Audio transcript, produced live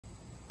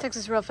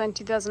Texas Rail Fan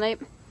 2008.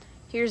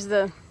 Here's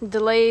the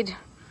delayed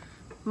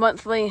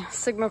monthly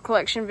signal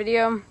collection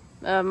video.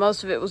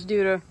 Most of it was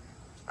due to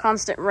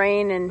constant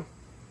rain, and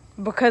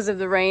because of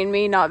the rain,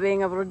 me not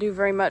being able to do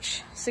very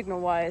much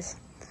signal wise.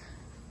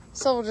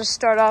 So we'll just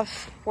start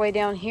off way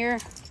down here.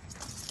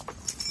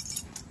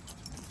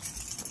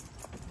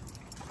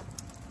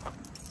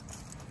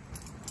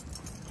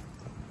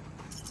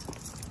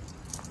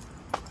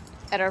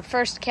 At our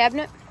first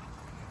cabinet,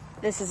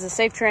 this is a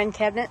safe terrain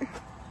cabinet.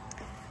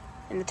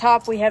 In the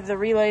top we have the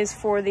relays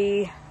for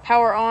the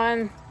power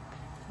on,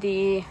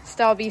 the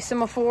style B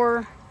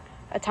semaphore,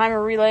 a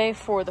timer relay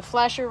for the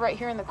flasher right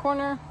here in the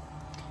corner,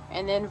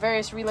 and then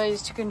various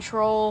relays to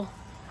control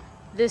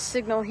this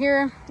signal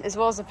here, as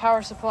well as the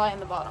power supply in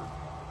the bottom.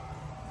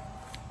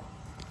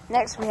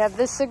 Next we have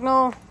this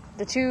signal.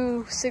 The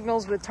two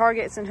signals with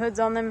targets and hoods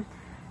on them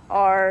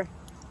are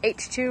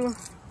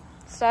H2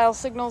 style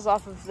signals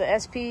off of the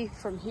SP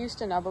from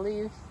Houston, I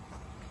believe.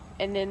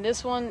 And then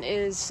this one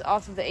is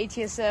off of the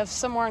ATSF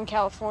somewhere in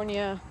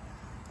California.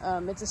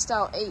 It's a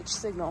style H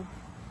signal.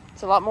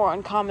 It's a lot more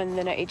uncommon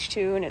than an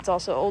H2, and it's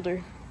also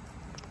older.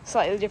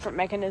 Slightly different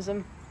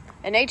mechanism.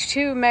 An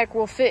H2 mech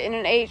will fit in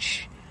an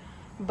H,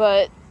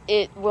 but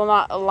it will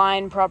not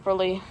align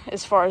properly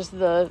as far as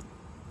the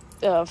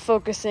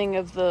focusing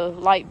of the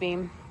light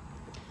beam.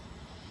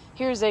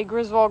 Here's a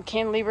Griswold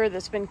cantilever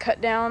that's been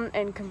cut down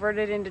and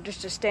converted into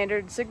just a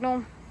standard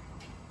signal.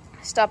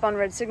 Stop on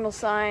red signal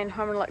sign,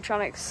 Harman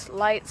Electronics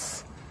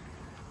lights,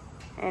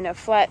 and a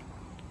flat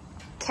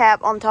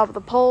cap on top of the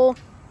pole,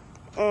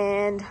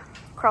 and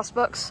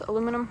crossbucks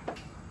aluminum.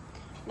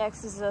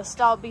 Next is a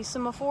style B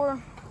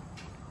semaphore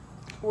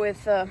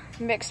with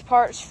mixed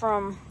parts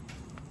from,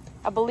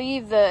 I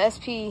believe, the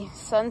SP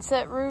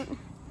Sunset route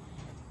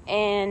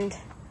and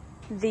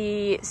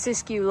the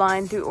Siskiyou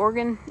line through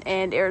Oregon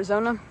and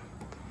Arizona.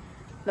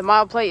 The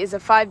mile plate is a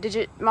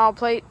 5-digit mile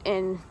plate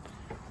in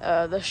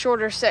the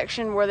shorter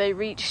section where they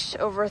reached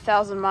over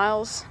 1,000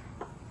 miles.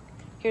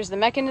 Here's the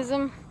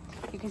mechanism.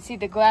 You can see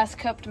the glass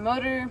cupped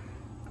motor,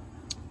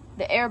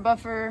 the air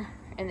buffer,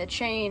 and the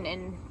chain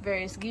and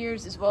various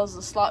gears, as well as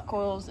the slot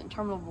coils and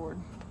terminal board.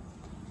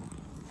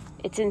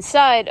 It's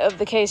inside of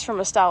the case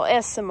from a style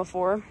S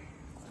semaphore,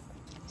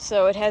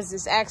 so it has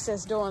this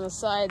access door on the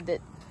side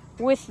that,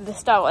 with the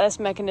style S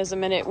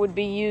mechanism in it, would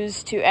be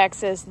used to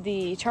access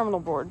the terminal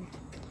board,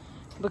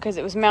 because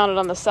it was mounted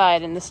on the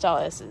side in the style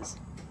S's.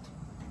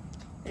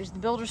 There's the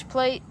builder's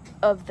plate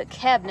of the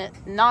cabinet,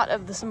 not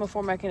of the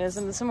semaphore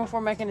mechanism. The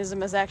semaphore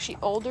mechanism is actually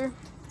older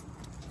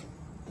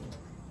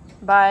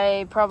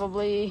by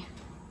probably,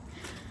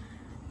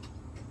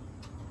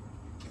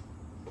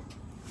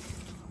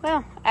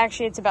 well,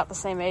 actually it's about the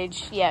same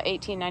age. Yeah,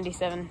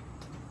 1897.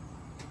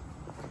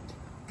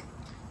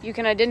 You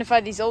can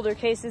identify these older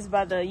cases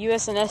by the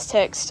US&S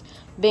text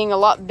being a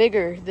lot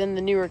bigger than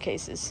the newer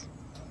cases.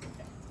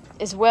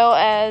 As well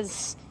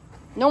as,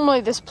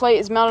 normally this plate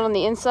is mounted on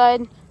the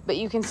inside, but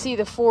you can see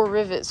the 4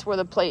 rivets where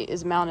the plate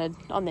is mounted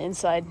on the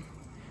inside.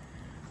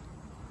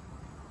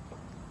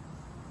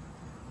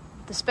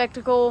 The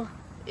spectacle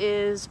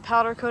is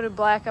powder coated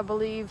black, I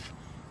believe,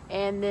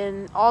 and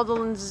then all the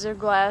lenses are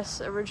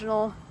glass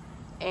original,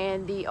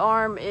 and the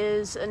arm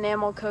is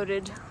enamel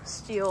coated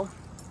steel.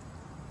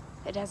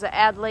 It has an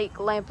Adlake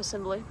lamp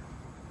assembly.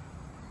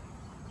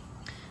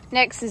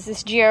 Next is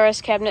this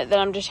GRS cabinet that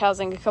I'm just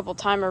housing a couple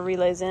timer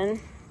relays in.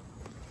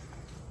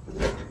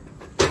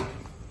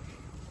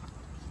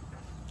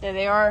 There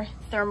they are,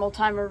 thermal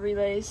timer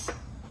relays.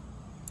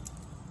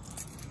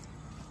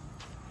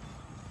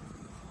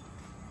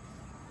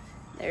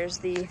 There's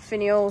the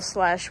finial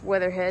 /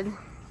 weatherhead.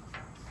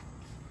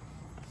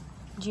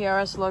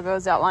 GRS logo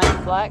is outlined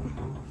in black.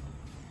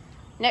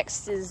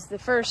 Next is the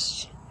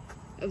first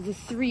of the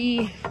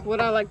 3, what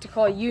I like to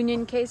call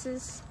union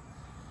cases,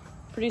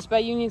 produced by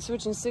Union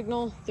Switch and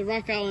Signal. The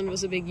Rock Island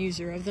was a big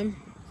user of them.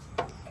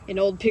 In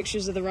old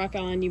pictures of the Rock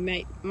Island, you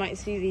might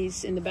see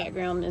these in the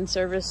background in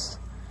service.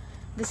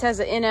 This has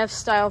an NF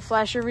style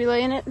flasher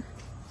relay in it,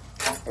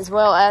 as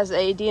well as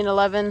a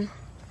DN11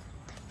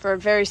 for a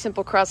very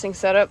simple crossing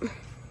setup.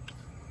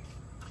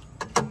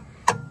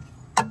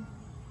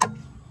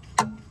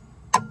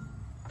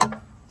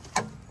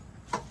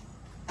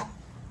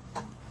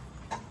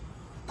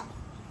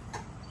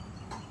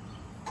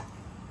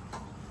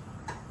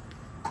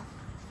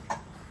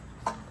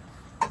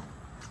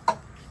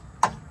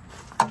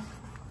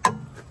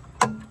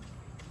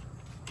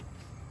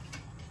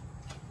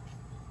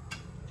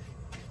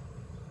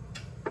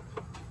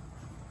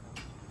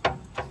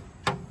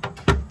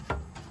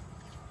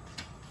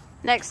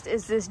 Next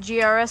is this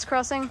GRS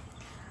crossing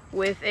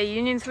with a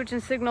Union Switch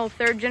and Signal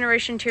 3rd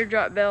generation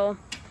teardrop bell,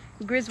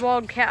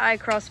 Griswold cat eye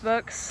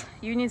crossbucks,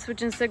 Union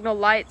Switch and Signal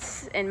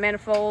lights and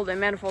manifold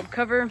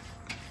cover,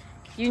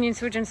 Union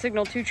Switch and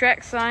Signal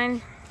 2-track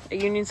sign, a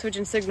Union Switch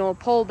and Signal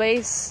pole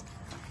base,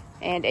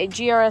 and a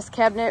GRS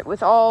cabinet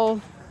with all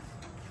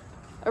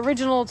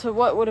original to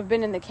what would have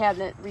been in the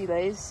cabinet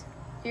relays.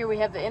 Here we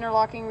have the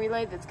interlocking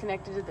relay that's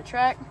connected to the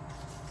track.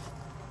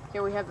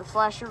 Here we have the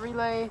flasher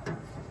relay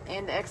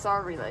and the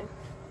XR relay.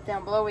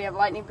 Down below we have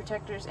lightning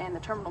protectors and the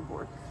terminal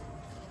board.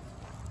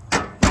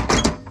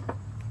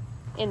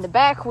 In the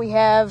back we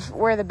have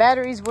where the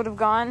batteries would have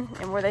gone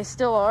and where they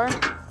still are.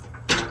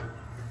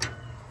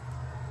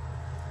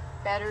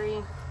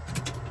 Battery,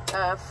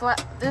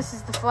 this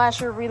is the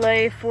flasher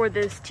relay for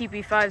this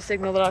TP5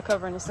 signal that I'll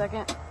cover in a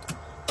second.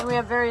 And we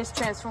have various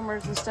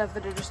transformers and stuff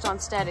that are just on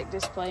static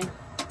display,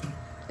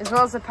 as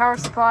well as a power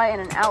supply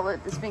and an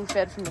outlet that's being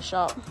fed from the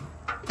shop.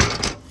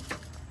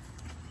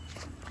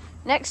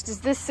 Next is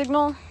this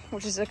signal,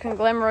 which is a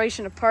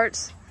conglomeration of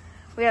parts.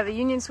 We have a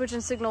Union switching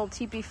signal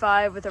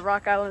TP5 with a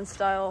Rock Island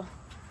style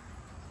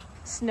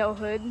snow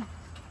hood.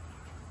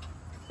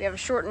 We have a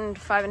shortened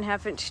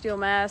 5.5 inch steel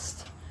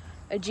mast,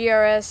 a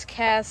GRS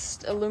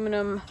cast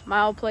aluminum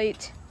mile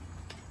plate,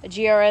 a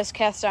GRS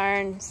cast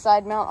iron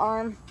side mount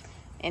arm,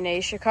 and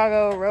a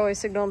Chicago Railway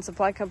Signal and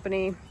Supply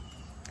Company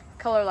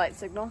color light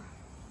signal,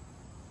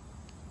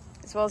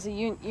 as well as a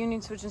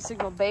Union switching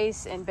signal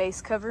base and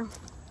base cover.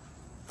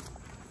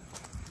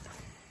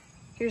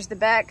 Here's the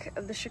back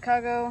of the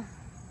Chicago.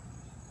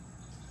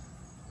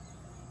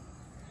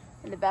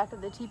 In the back of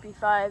the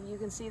TP5, you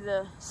can see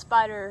the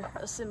spider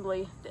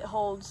assembly that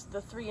holds the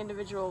 3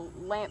 individual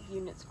lamp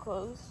units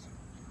closed.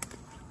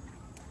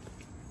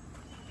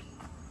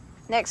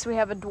 Next, we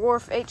have a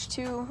dwarf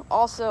H2,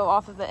 also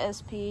off of the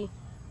SP,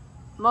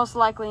 most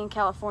likely in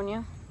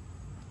California.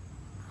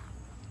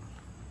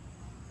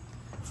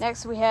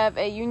 Next, we have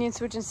a Union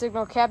switching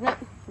signal cabinet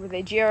with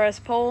a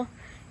GRS pole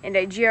and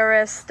a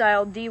GRS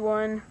style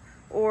D1,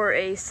 or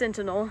a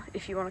Sentinel,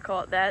 if you want to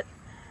call it that.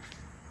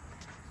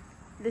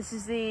 This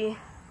is the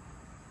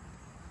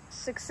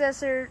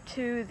successor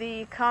to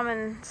the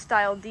common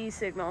style D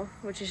signal,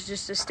 which is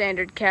just a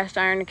standard cast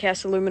iron and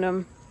cast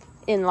aluminum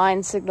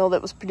inline signal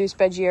that was produced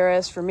by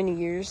GRS for many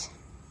years.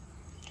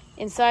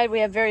 Inside we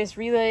have various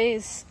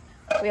relays.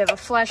 We have a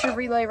flasher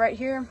relay right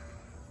here.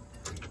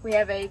 We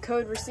have a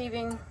code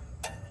receiving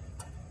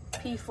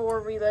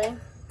P4 relay.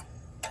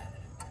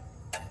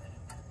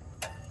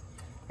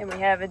 And we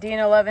have a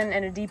DN11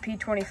 and a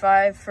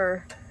DP25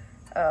 for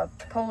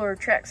polar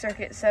track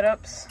circuit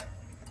setups.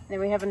 And then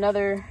we have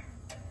another,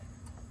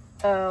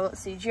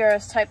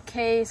 GRS Type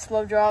K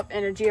slow drop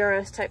and a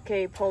GRS Type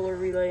K polar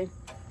relay,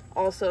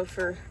 also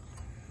for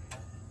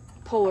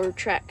polar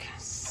track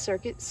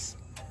circuits.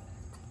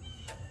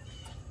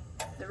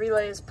 The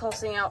relay is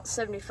pulsing out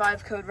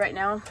 75 code right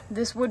now.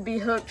 This would be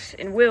hooked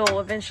and will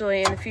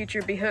eventually in the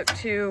future be hooked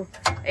to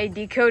a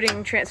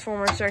decoding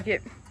transformer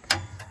circuit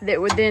that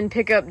would then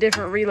pick up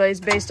different relays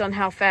based on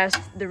how fast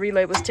the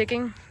relay was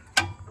ticking.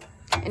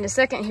 In a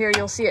second here,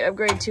 you'll see it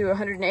upgrade to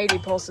 180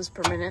 pulses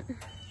per minute.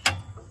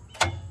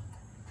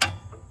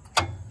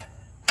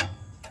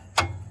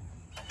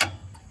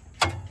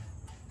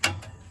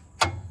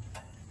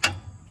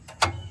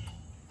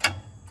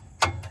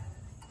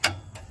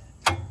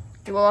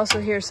 You will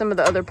also hear some of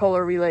the other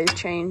polar relays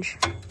change.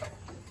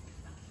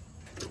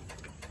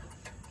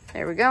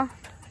 There we go.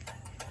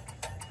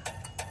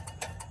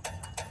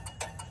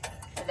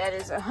 And that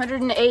is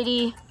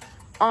 180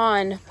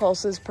 on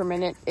pulses per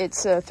minute.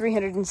 It's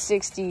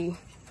 360,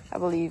 I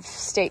believe,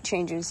 state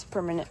changes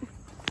per minute.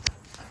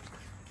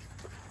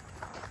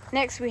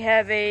 Next we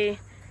have a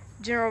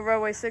General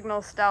Railway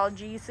Signal style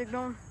G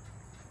signal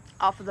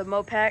off of the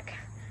Mopac.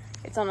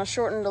 It's on a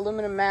shortened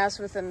aluminum mast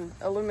with an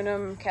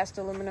cast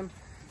aluminum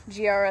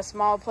GRS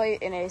mile plate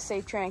and a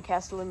Safetran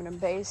cast aluminum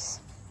base.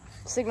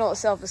 The signal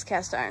itself is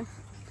cast iron.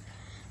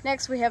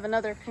 Next we have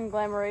another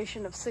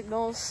conglomeration of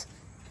signals.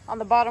 On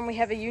the bottom we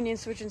have a Union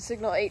switching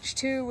signal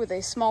H2 with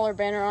a smaller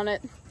banner on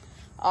it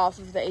off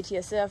of the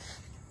ATSF.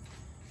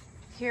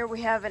 Here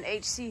we have an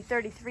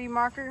HC33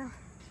 marker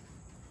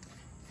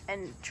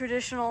and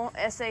traditional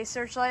SA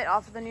searchlight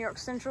off of the New York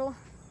Central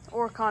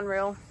or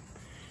Conrail.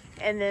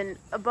 And then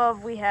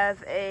above we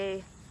have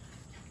a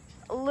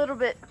little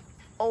bit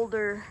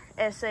older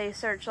SA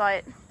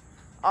searchlight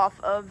off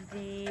of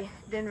the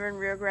Denver and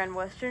Rio Grande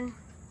Western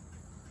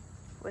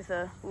with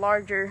a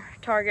larger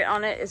target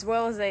on it, as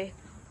well as a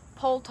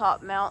pole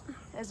top mount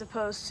as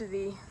opposed to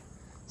the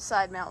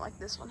side mount like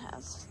this one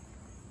has.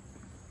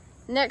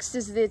 Next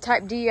is the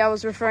Type D I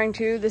was referring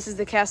to. This is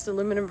the cast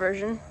aluminum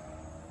version.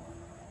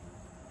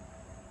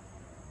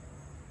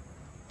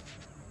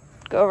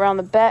 Go around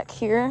the back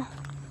here.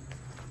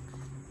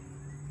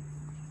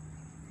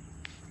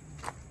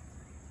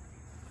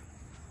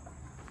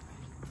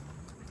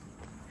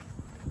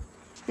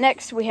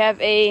 Next we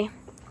have a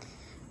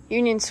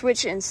Union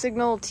switch and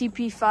signal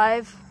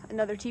TP5,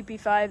 another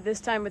TP5, this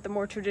time with the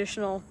more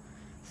traditional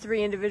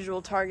 3 individual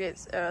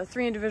targets,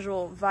 3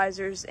 individual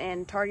visors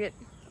and target,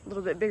 a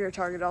little bit bigger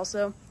target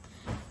also.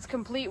 It's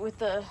complete with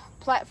the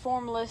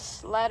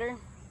platformless ladder,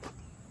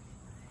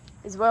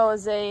 as well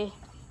as a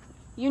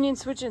Union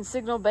switch and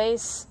signal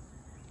base.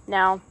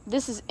 Now,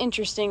 this is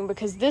interesting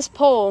because this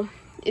pole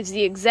is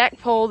the exact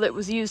pole that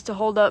was used to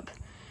hold up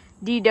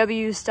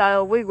DW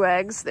style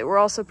wigwags that were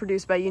also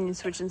produced by Union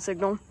switch and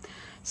signal.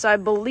 So I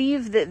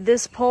believe that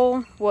this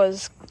pole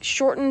was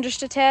shortened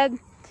just a tad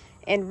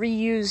and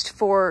reused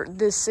for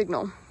this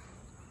signal.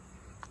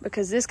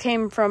 because this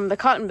came from the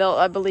Cotton Belt,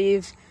 I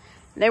believe.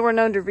 They were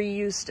known to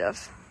reuse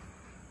stuff.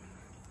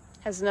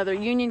 Has another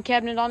Union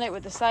cabinet on it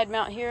with a side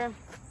mount here.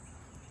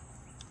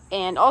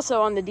 And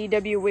also on the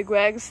DW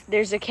wigwags,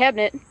 there's a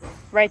cabinet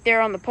right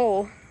there on the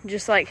pole,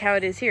 just like how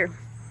it is here.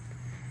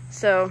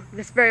 So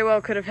this very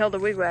well could have held a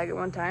wigwag at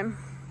one time.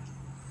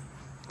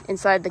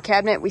 Inside the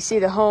cabinet, we see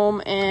the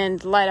home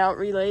and light out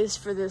relays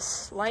for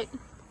this light.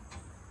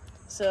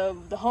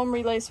 So the home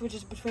relay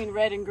switches between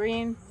red and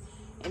green,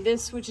 and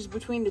this switches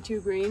between the two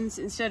greens.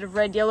 Instead of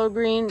red, yellow,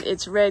 green,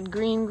 it's red,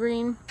 green,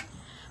 green,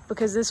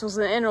 because this was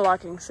an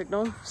interlocking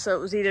signal. So it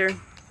was either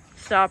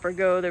stop or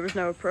go. There was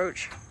no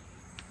approach.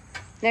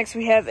 Next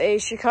we have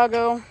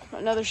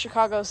another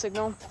Chicago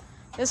signal.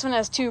 This one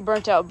has two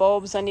burnt out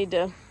bulbs. I need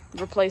to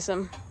replace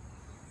them.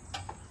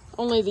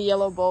 Only the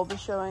yellow bulb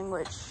is showing,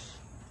 which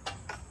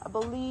I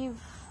believe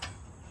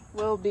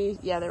will be,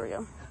 yeah, there we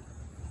go.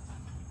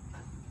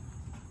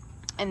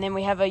 And then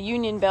we have a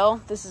Union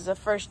bell. This is a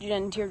first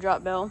gen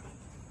teardrop bell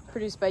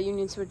produced by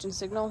Union Switch and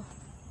Signal.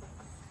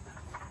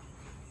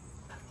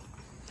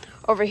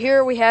 Over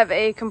here we have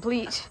a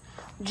complete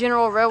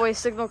General Railway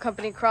Signal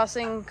Company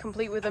crossing,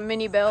 complete with a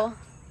mini bell,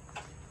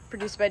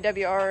 produced by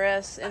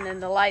WRS, and then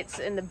the lights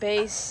in the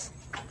base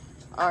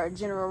are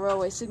General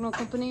Railway Signal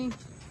Company.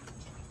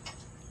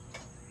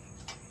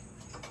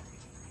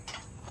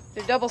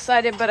 They're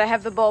double-sided, but I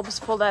have the bulbs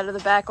pulled out of the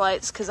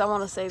backlights because I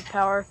want to save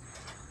power.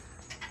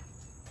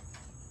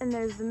 And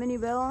there's the mini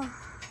bell.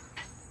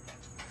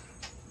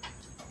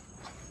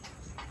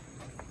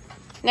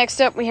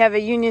 Next up, we have a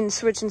Union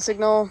Switch and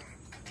Signal,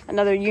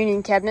 another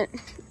Union cabinet,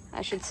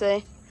 I should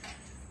say.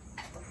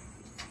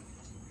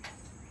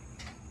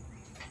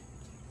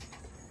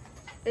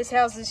 This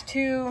houses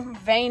two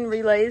vane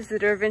relays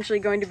that are eventually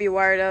going to be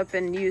wired up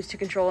and used to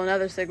control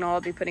another signal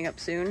I'll be putting up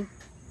soon.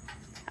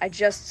 I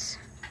just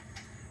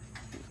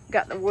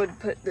got the wood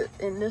put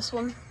in this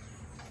one.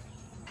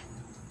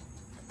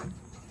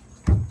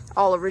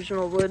 All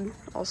original wood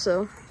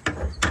also.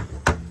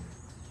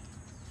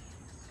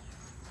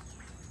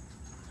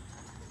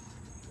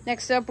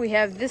 Next up we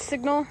have this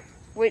signal,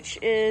 which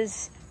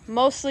is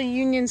mostly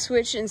Union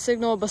Switch and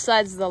Signal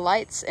besides the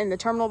lights and the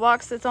terminal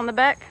box that's on the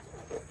back.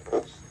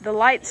 The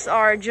lights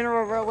are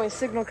General Railway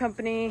Signal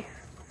Company,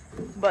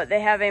 but they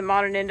have a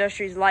Modern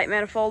Industries light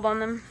manifold on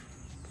them.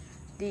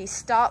 The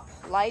stop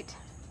light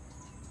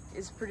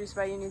is produced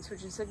by Union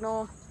Switch and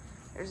Signal.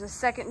 There's a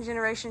second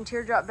generation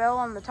teardrop bell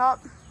on the top.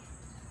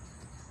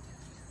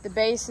 The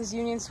base is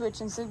Union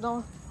Switch and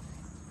Signal.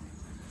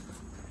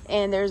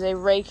 And there's a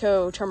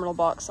Rayco terminal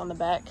box on the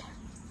back.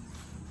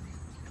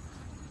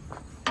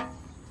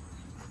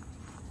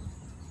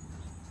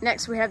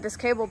 Next we have this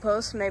cable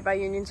post made by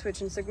Union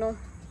Switch and Signal.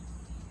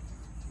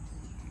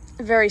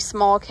 A very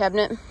small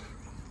cabinet.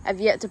 I've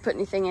yet to put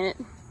anything in it.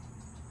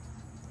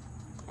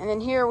 And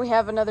then here we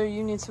have another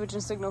Union Switch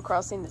and Signal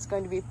crossing that's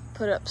going to be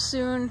put up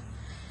soon.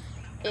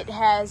 It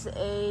has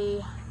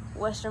a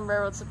Western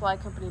Railroad Supply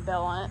Company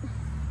bell on it.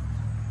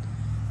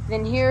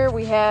 Then here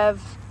we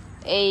have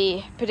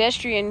a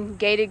pedestrian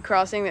gated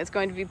crossing that's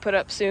going to be put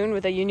up soon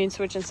with a Union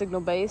Switch and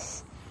Signal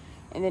base.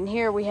 And then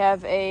here we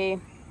have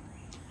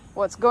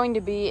what's going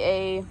to be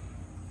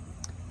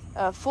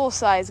a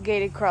full-size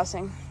gated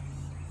crossing.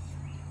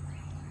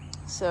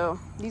 So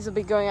these will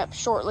be going up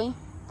shortly.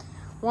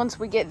 Once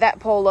we get that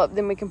pole up,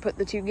 then we can put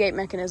the two gate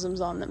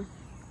mechanisms on them.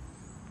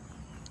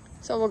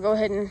 So we'll go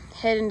ahead and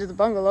head into the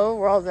bungalow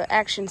where all the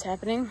action's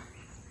happening.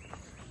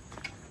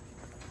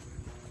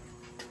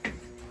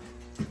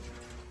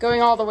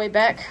 Going all the way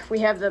back, we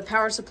have the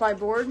power supply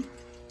board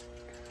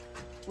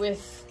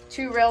with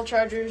two rail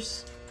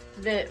chargers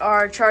that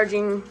are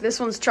charging. This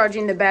one's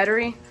charging the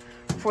battery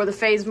for the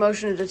phase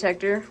motion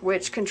detector,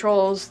 which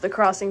controls the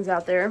crossings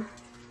out there.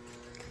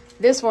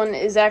 This one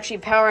is actually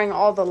powering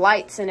all the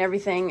lights and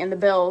everything and the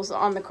bells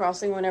on the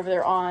crossing whenever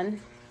they're on.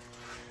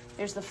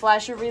 There's the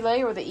flasher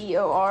relay, or the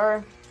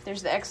EOR.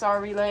 There's the XR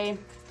relay,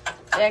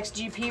 the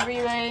XGP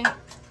relay,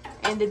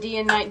 and the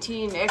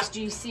DN19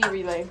 XGC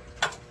relay.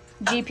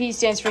 GP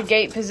stands for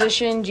gate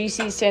position,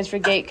 GC stands for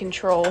gate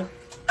control.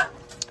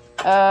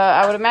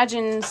 I would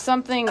imagine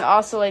something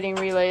oscillating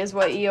relay is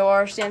what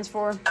EOR stands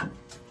for.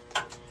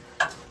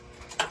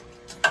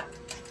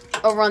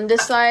 Over on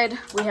this side,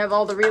 we have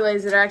all the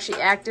relays that are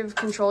actually active,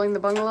 controlling the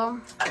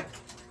bungalow.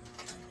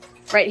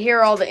 Right here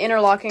are all the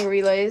interlocking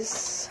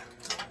relays.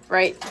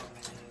 Right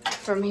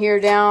from here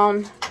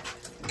down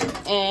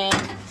and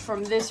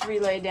from this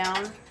relay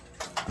down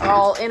are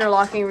all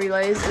interlocking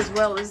relays, as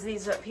well as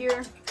these up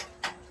here.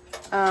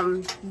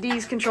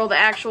 These control the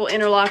actual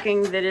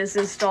interlocking that is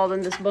installed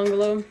in this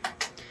bungalow.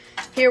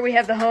 Here we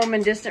have the home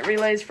and distant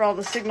relays for all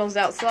the signals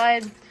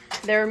outside.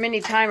 There are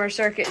many timer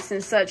circuits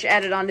and such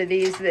added onto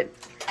these that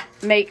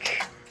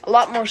make a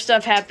lot more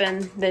stuff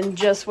happen than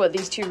just what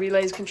these two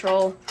relays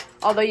control.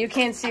 Although you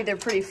can see they're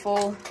pretty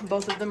full,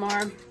 both of them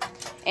are.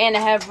 And I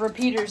have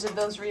repeaters of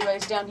those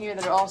relays down here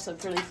that are also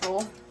pretty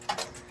full.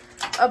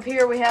 Up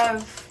here we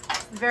have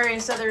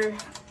various other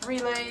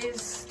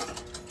relays.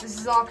 This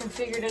is all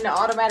configured into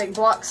automatic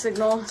block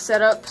signal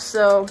setup,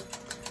 so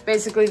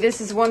Basically,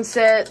 this is one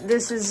set,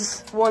 this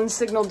is one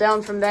signal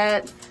down from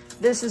that,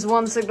 this is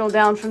one signal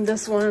down from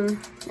this one,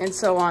 and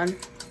so on.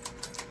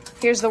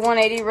 Here's the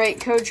 180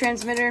 rate code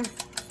transmitter,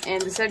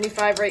 and the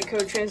 75 rate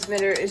code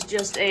transmitter is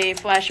just a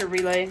flasher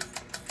relay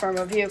from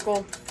a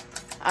vehicle.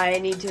 I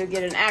need to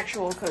get an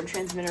actual code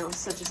transmitter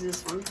such as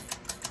this one.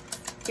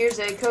 Here's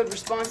a code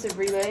responsive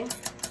relay.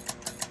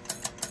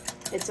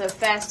 It's a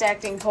fast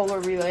acting polar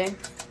relay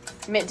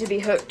meant to be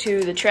hooked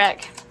to the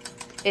track.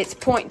 It's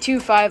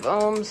 0.25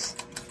 ohms.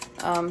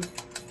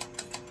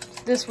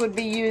 This would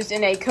be used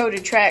in a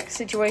coded track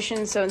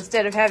situation, so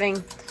instead of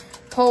having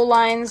pole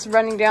lines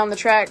running down the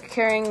track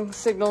carrying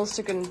signals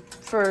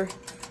for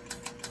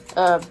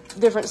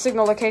different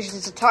signal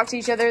locations to talk to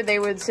each other, they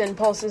would send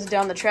pulses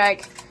down the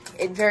track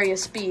at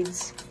various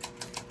speeds.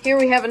 Here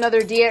we have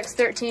another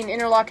DX13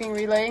 interlocking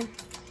relay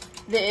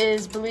that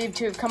is believed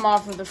to have come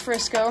off of the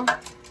Frisco.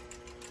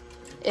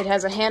 It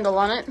has a handle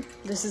on it.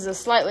 This is a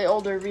slightly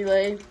older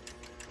relay.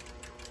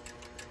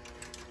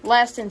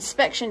 Last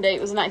inspection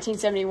date was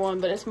 1971,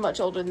 but it's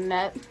much older than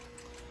that.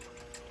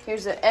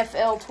 Here's a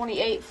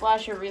FL28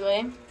 flasher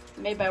relay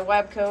made by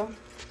Wabco.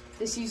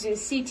 This uses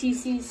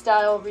CTC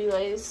style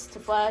relays to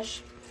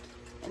flash.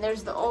 And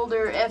there's the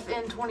older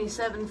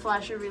FN27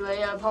 flasher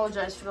relay. I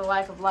apologize for the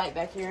lack of light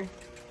back here.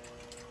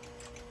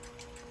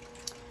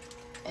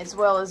 As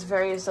well as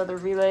various other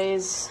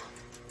relays.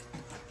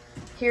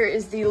 Here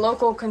is the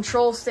local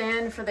control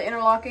stand for the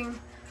interlocking.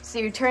 So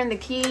you turn the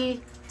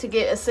key to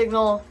get a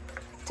signal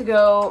to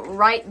go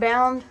right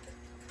bound,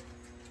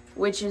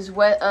 which is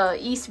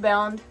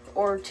eastbound,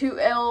 or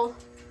 2L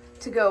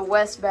to go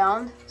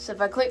westbound. So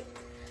if I click,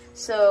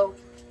 so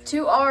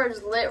 2R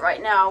is lit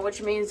right now,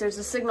 which means there's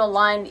a signal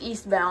line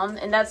eastbound,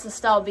 and that's the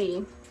style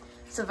B.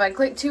 So if I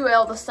click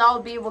 2L, the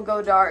style B will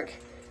go dark,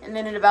 and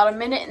then in about a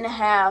minute and a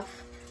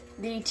half,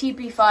 the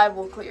TP5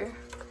 will clear.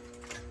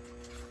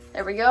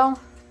 There we go.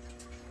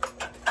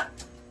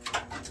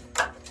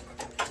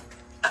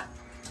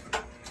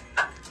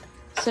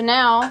 So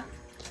now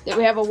that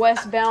we have a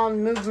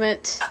westbound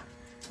movement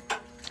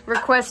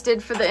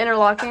requested for the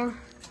interlocking,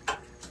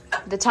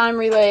 the time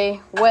relay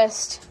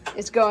west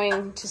is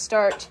going to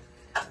start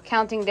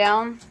counting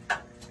down.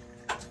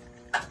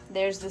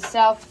 There's the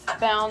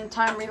southbound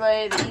time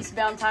relay, the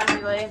eastbound time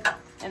relay,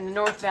 and the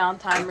northbound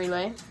time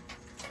relay.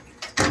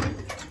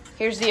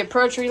 Here's the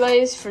approach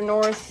relays for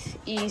north,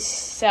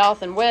 east,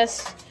 south, and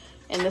west,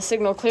 and the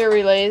signal clear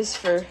relays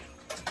for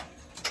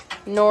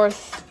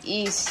north,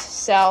 east,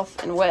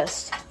 south, and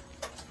west.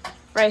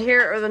 Right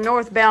here are the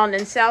northbound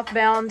and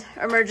southbound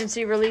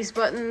emergency release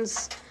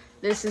buttons.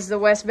 This is the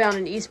westbound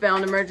and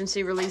eastbound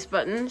emergency release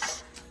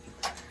buttons.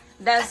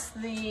 That's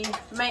the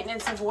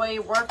maintenance of way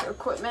work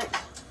equipment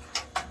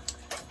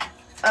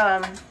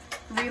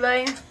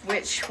relay,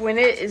 which when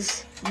it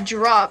is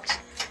dropped,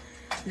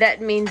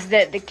 that means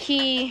that the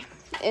key,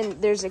 and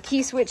there's a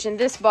key switch in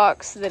this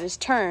box that is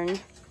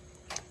turned,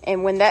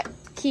 and when that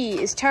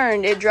key is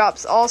turned, it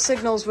drops all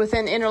signals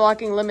within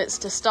interlocking limits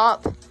to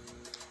stop,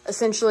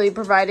 essentially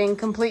providing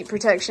complete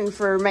protection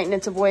for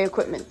maintenance of way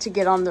equipment to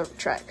get on the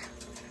track.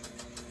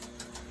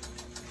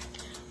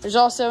 There's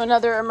also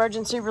another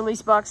emergency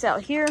release box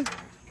out here.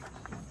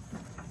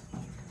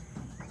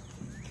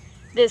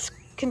 This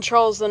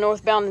controls the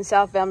northbound and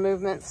southbound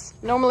movements.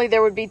 Normally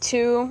there would be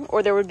two,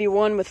 or there would be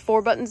one with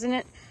 4 buttons in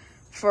it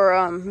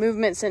for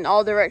movements in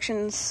all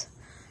directions.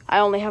 I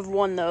only have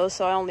one though,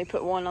 so I only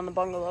put one on the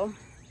bungalow.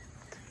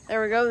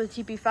 There we go, the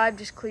TP5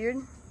 just cleared.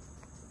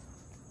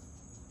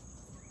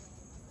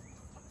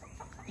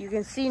 You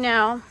can see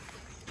now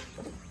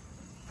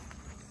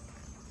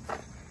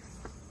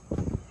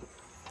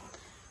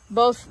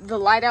both the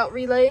light out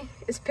relay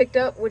is picked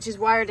up, which is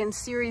wired in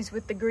series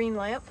with the green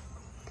lamp,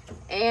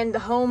 and the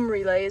home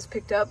relay is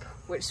picked up,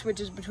 which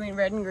switches between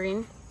red and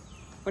green.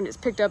 When it's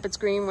picked up, it's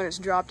green. When it's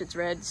dropped, it's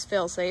red. It's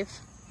fail-safe.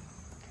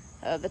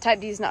 The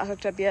Type D is not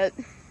hooked up yet.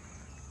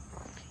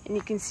 And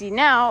you can see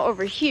now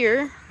over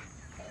here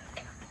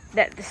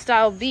that the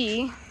style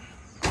B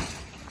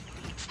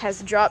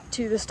has dropped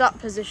to the stop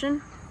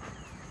position.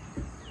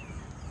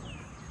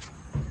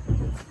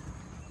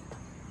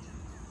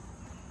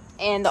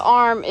 And the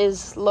arm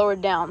is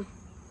lowered down.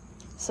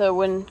 So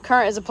when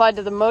current is applied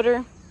to the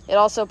motor, it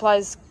also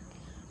applies,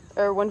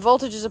 or when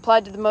voltage is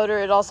applied to the motor,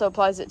 it also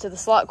applies it to the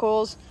slot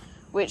coils,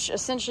 which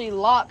essentially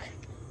lock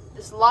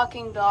this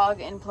locking dog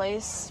in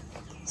place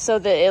so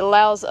that it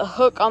allows a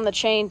hook on the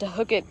chain to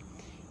hook it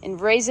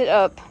and raise it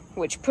up,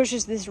 which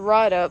pushes this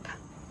rod up,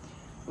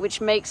 which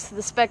makes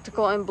the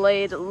spectacle and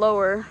blade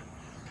lower,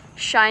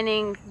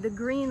 shining the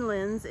green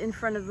lens in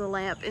front of the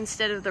lamp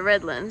instead of the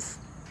red lens.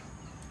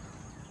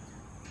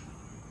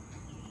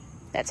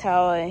 That's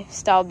how a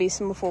style B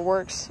semaphore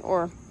works,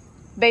 or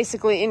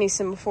basically any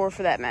semaphore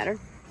for that matter.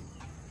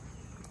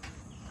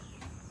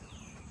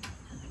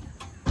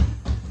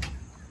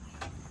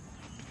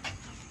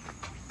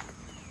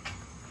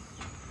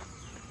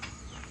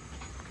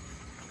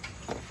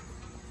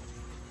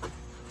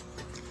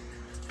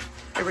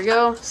 There we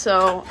go.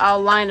 So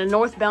I'll line a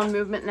northbound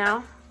movement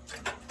now.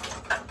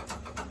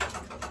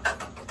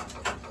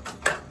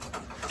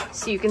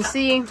 So you can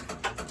see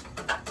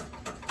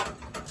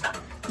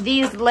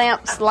these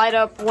lamps light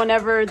up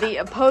whenever the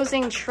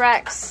opposing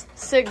track's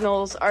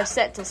signals are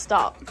set to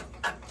stop.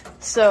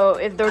 So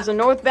if there's a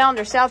northbound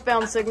or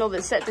southbound signal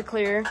that's set to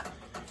clear,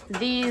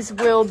 these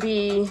will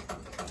be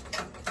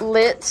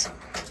lit.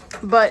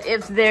 But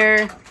if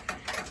there,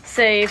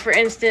 say for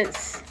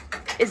instance,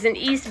 is an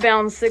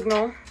eastbound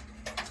signal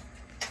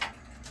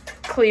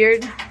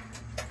cleared,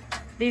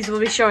 these will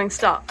be showing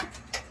stop.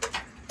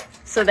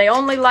 So they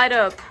only light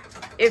up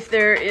if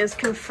there is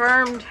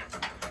confirmed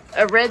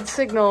a red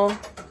signal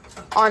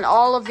on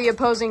all of the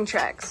opposing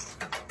tracks.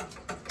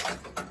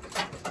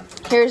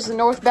 Here's the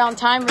northbound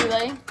time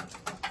relay.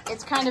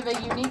 It's kind of a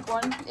unique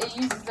one. It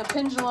uses a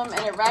pendulum and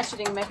a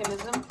ratcheting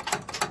mechanism.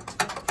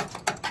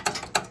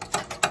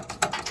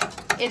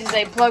 It is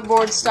a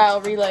plugboard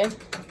style relay.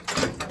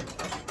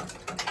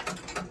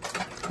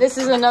 This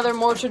is another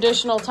more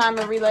traditional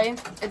timer relay,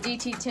 a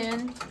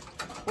DT10,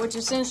 which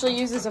essentially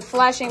uses a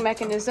flashing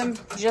mechanism,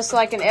 just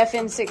like an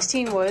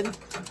FN16 would,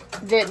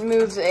 that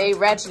moves a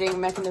ratcheting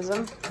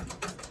mechanism.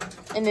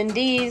 And then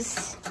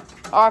these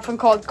are often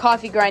called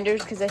coffee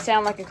grinders because they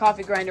sound like a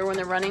coffee grinder when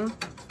they're running.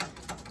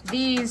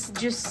 These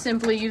just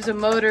simply use a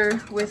motor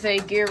with a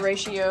gear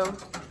ratio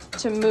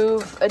to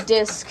move a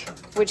disc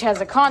which has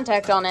a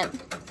contact on it,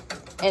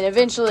 and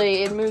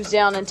eventually it moves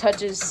down and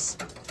touches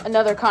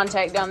another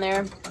contact down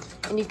there.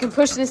 And you can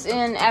push this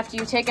in after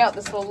you take out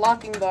this little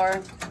locking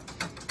bar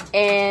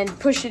and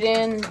push it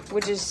in,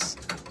 which is,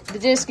 the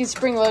disc is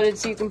spring loaded,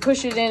 so you can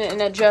push it in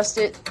and adjust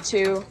it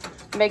to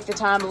make the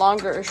time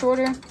longer or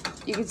shorter.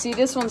 You can see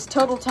this one's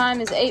total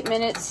time is 8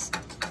 minutes,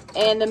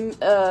 and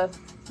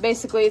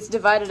basically it's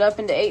divided up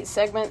into 8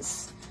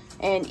 segments,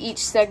 and each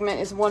segment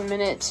is 1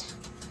 minute.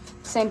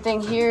 Same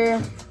thing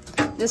here.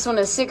 This one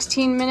is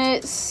 16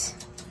 minutes.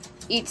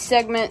 Each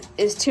segment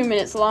is 2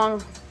 minutes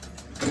long,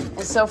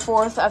 and so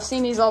forth. I've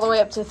seen these all the way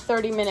up to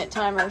 30-minute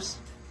timers.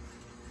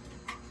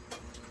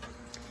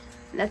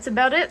 And that's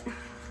about it.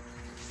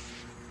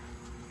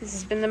 This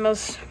has been the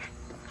most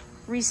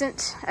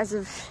recent, as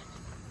of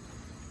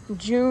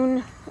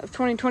June of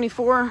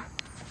 2024,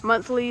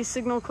 monthly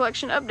signal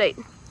collection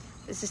update.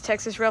 This is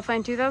Texas Rail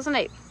Fan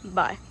 2008.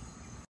 Bye.